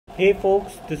Hey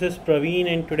folks, this is Praveen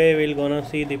and today we're gonna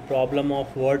see the problem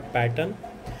of word pattern.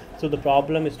 So the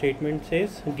problem statement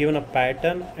says given a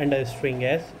pattern and a string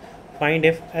s, find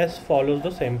if s follows the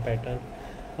same pattern.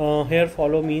 Here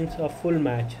follow means a full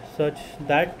match such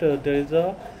that there is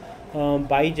a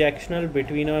bijectional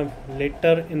between a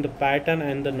letter in the pattern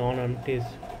and the non-empty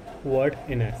word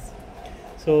in s.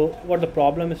 So what the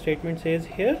problem statement says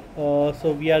here,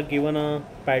 so we are given a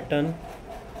pattern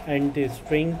and the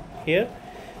string here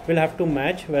will have to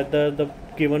match whether the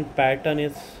given pattern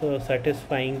is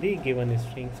satisfying the given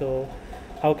string. So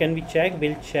how can we check?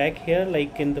 We'll check here,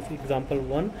 like in the example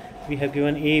 1 we have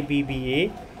given a b b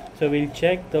a, so we'll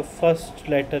check the first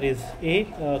letter is a,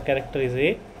 character is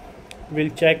a. We'll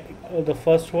check the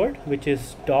first word, which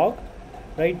is dog,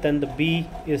 right? Then the b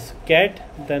is cat,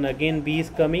 then again b is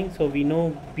coming, so we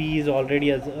know b is already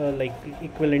as like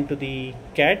equivalent to the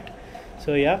cat.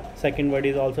 So yeah, second word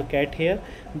is also cat here.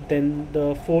 Then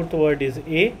the fourth word is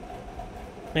a,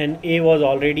 and a was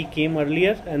already came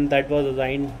earlier and that was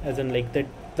assigned as in like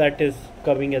that is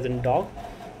coming as in dog.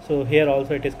 So here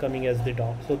also it is coming as the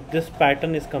dog. So this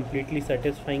pattern is completely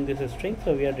satisfying this string,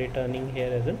 so we are returning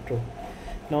here as in true.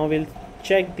 Now we'll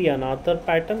check the another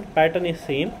pattern is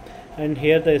same, and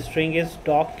here the string is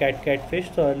dog cat cat fish.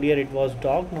 So earlier it was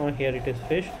dog, now here it is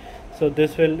fish. So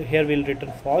this will here will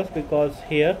return false, because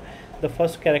here the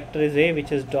first character is a,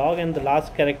 which is dog, and the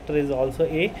last character is also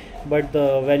a, but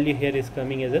the value here is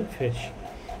coming as in fish.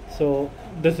 So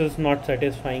this is not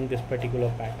satisfying this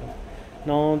particular pattern.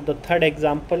 Now the third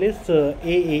example is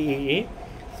a.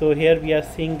 So here we are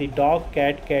seeing the dog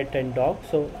cat cat and dog.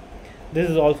 So this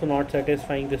is also not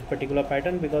satisfying this particular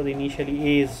pattern, because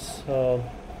initially a is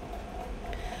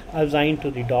assigned to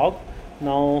the dog.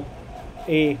 Now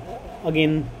a,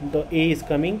 again the a is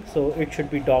coming, so it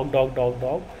should be dog dog dog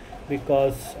dog,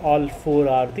 because all four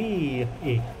are the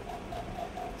a.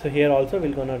 So here also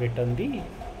we're gonna return the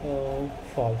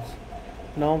false.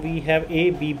 Now we have a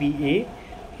b b a.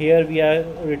 Here we are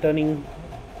returning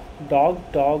dog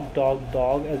dog dog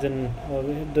dog, as in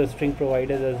the string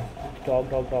provided as dog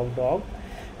dog dog dog,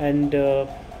 and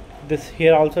this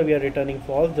here also we are returning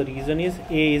false. The reason is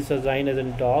a is assigned as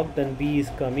in dog, then b is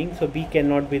coming, so b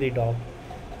cannot be the dog,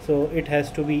 so it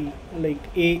has to be like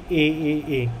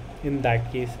a in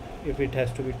that case if it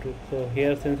has to be true. So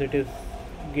here, since it is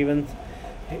given,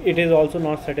 it is also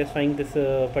not satisfying this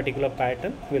particular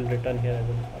pattern, will return here as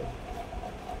a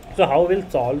false. So how we'll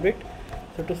solve it?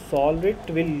 So to solve it,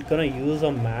 we're gonna use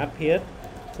a map here.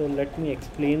 So let me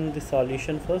explain the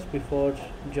solution first before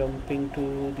jumping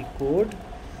to the code.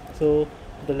 So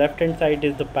the left hand side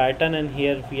is the pattern, and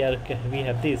here we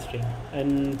have the string,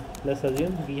 and let's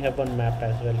assume we have one map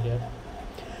as well here.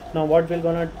 Now what will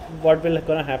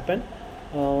gonna happen?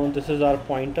 This is our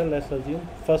pointer. Let's assume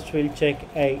first we'll check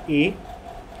a,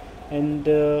 and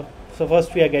so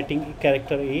first we are getting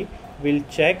character a. We'll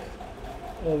check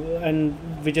and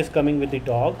which is coming with the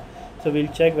dog. So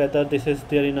we'll check whether this is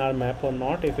there in our map or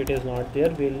not. If it is not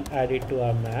there, we'll add it to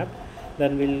our map.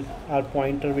 Then our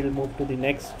pointer will move to the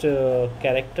next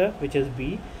character, which is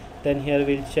b. Then here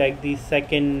we'll check the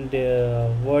second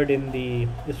word in the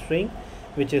string,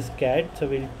 which is cat. So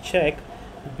we'll check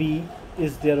b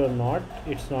is there or not.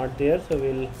 It's not there, so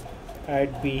we'll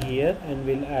add b here, and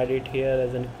we'll add it here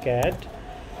as in cat.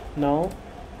 Now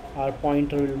our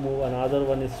pointer will move another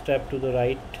one step to the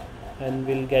right, and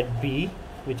we'll get b,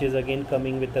 which is again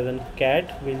coming with as in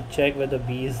cat. We'll check whether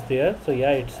b is there. So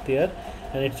yeah, it's there,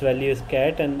 and its value is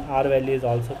cat, and our value is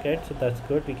also cat, so that's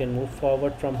good. We can move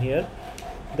forward from here.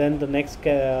 Then the next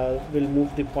we'll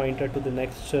move the pointer to the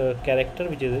next character,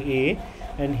 which is a,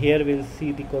 and here we'll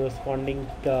see the corresponding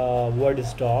word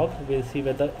is dog. We'll see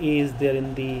whether a is there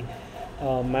in the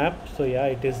map. So yeah,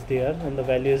 it is there, and the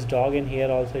value is dog, and here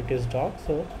also it is dog,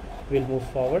 so we'll move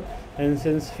forward. And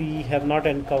since we have not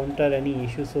encountered any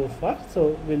issue so far,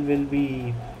 so we'll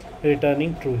be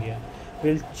returning true here.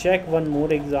 We'll check one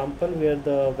more example where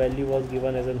the value was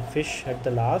given as a fish at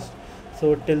the last.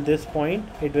 So till this point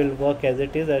it will work as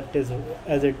it is,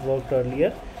 as it worked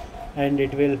earlier, and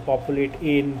it will populate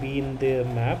a and b in the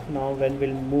map. Now when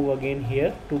we'll move again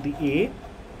here to the a,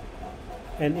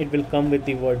 and it will come with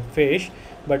the word fish,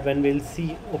 but when we'll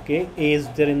see, okay, a is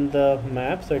there in the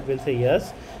map, so it will say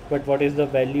yes, but what is the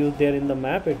value there in the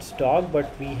map? It's dog, but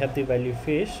we have the value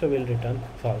fish, so we'll return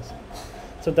false.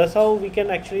 So that's how we can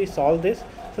actually solve this.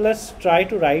 So let's try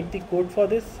to write the code for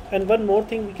this. And one more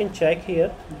thing we can check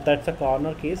here, that's a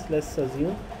corner case. Let's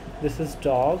assume this is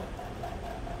dog,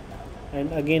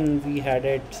 and again we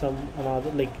added some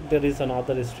another, like there is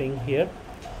another string here.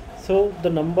 So the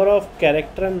number of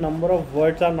character and number of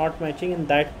words are not matching. In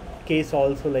that case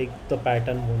also, like the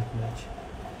pattern won't match.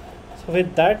 So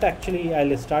with that, actually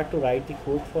I'll start to write the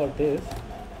code for this.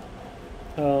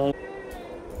 uh,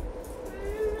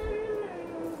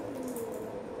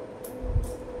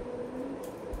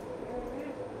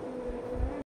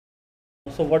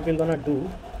 so what we're gonna do,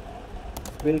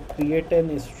 we'll create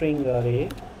an string array,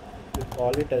 we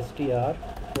call it str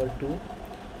equal to,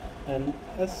 and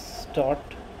s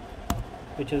dot,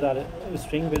 which is our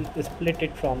string, will split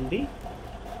it from the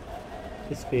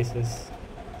spaces.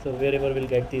 So wherever we'll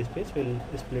get the space, we'll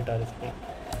split our string.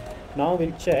 Now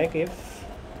we'll check if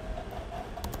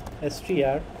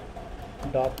str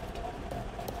dot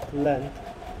length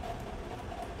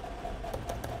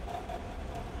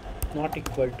not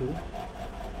equal to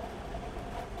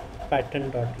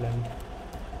pattern dot length.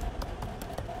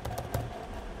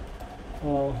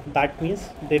 That means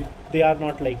they are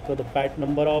not like the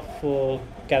number of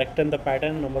character in the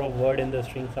pattern, number of word in the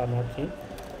strings are not same.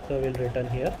 So we'll return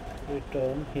here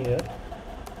return here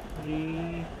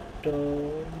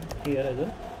as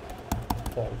a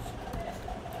false.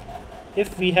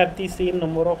 If we have the same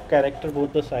number of character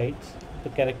both the sides, the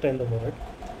character and the word,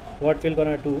 what we're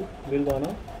gonna do, we're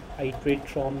gonna iterate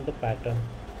from the pattern.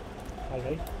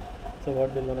 Alright, so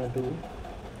what we're gonna do,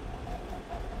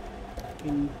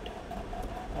 int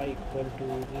I equal to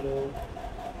 0,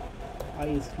 I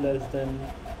is less than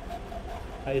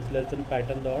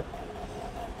pattern dot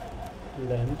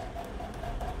length,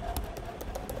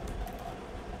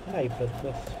 and I plus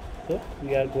plus. So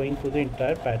we are going to the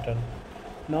entire pattern.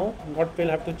 Now what we'll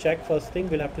have to check, first thing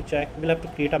we'll have to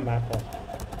create a map of.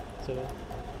 So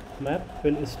map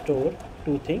will store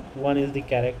two things, one is the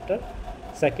character,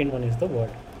 second one is the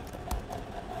word.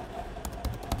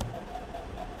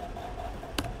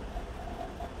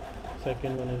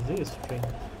 Second one is the string.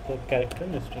 So character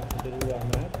and string. So this is our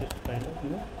map, it's kind of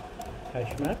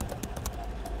hash map.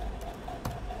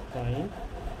 Fine.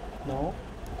 Now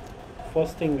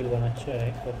first thing we're gonna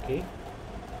check, okay,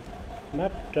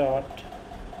 map dot,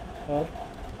 or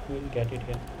we'll get it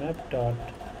here, map dot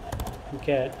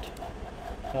get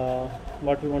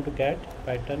what we want to get,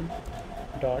 pattern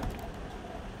dot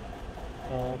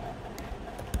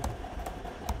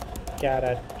char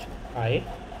at I.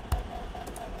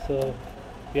 So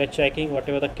we are checking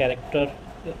whatever the character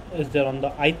is there on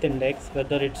the ith index,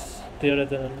 whether it's there,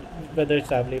 whether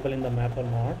it's available in the map or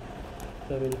not.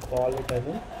 So we'll call it as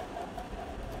a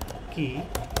key.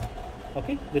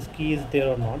 Okay, this key is there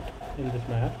or not in this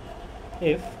map.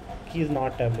 If key is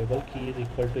not available, key is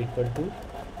equal to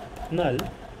null,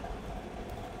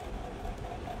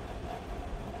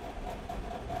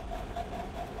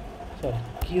 sorry,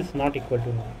 key is not equal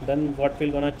to null, then what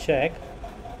we're gonna check,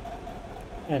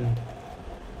 and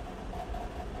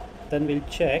then we'll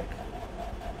check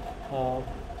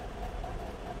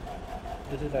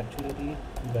this is actually the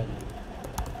value.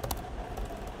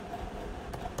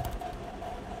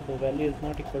 So the value is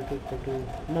not equal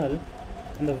to null,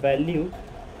 and the value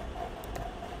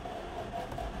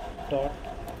dot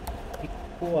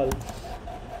equals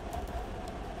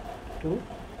to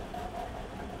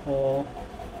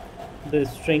the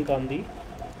string on the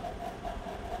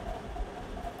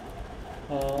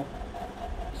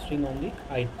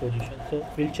ith position. So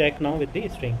we'll check now with the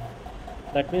string.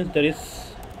 That means there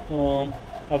is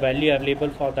a value available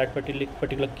for that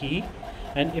particular key,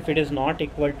 and if it is not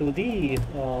equal to the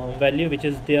value which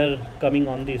is there coming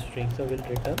on the string, so we'll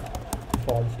return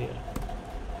false here.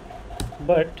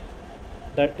 But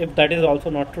that if that is also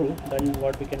not true, then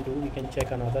what we can do, we can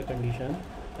check another condition,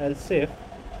 else if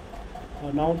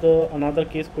now the another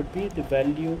case could be the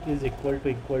value is equal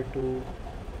to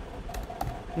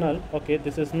null. Okay,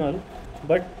 this is null,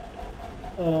 but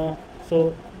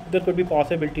so there could be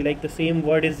possibility like the same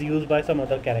word is used by some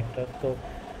other character. So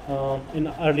in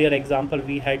earlier example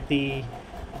we had the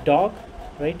dog,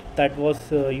 right, that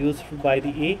was used by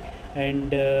the A,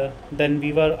 and then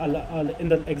we were in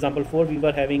the example 4 we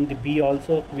were having the B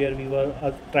also, where we were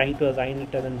trying to assign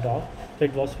it as a dog, so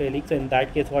it was failing. So in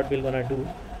that case what we're gonna do,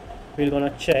 we're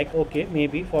gonna check, okay,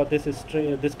 maybe for this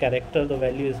this character the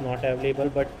value is not available,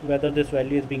 but whether this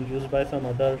value is being used by some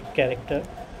other character.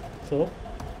 So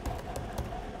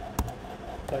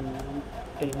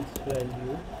contains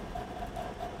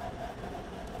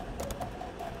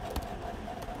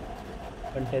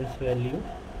value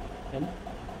and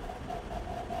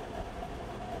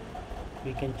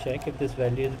we can check if this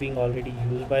value is being already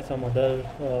used by some other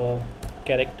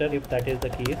character. If that is the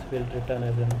case, we'll return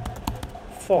as in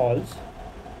false.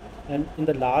 And in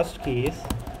the last case,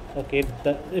 okay,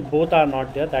 if both are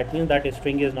not there, that means that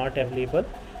string is not available,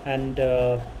 and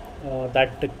that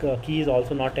key is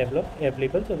also not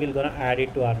available. So we're gonna add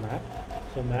it to our map.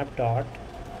 So map dot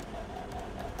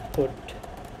put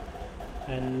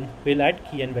and we'll add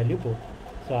key and value both.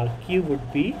 So our key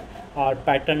would be our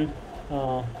pattern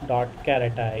dot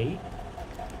caret I,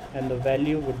 and the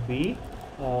value would be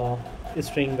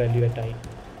string value at I.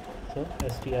 So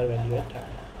str value at I.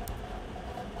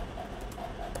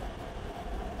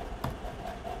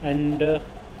 And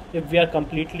if we are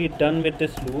completely done with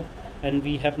this loop and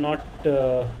we have not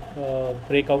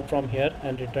break out from here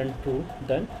and return true,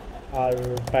 then our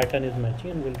pattern is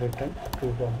matching and will return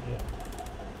true from here.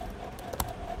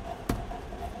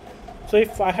 So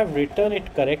if I have written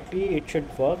it correctly, it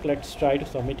should work. Let's try to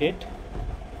submit it.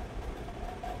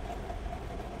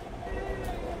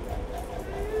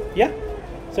 Yeah,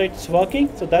 so it's working.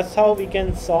 So that's how we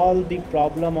can solve the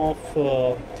problem of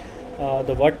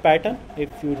the word pattern. If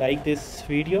you like this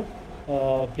video,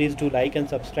 please do like and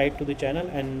subscribe to the channel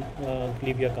and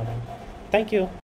leave your comment. Thank you.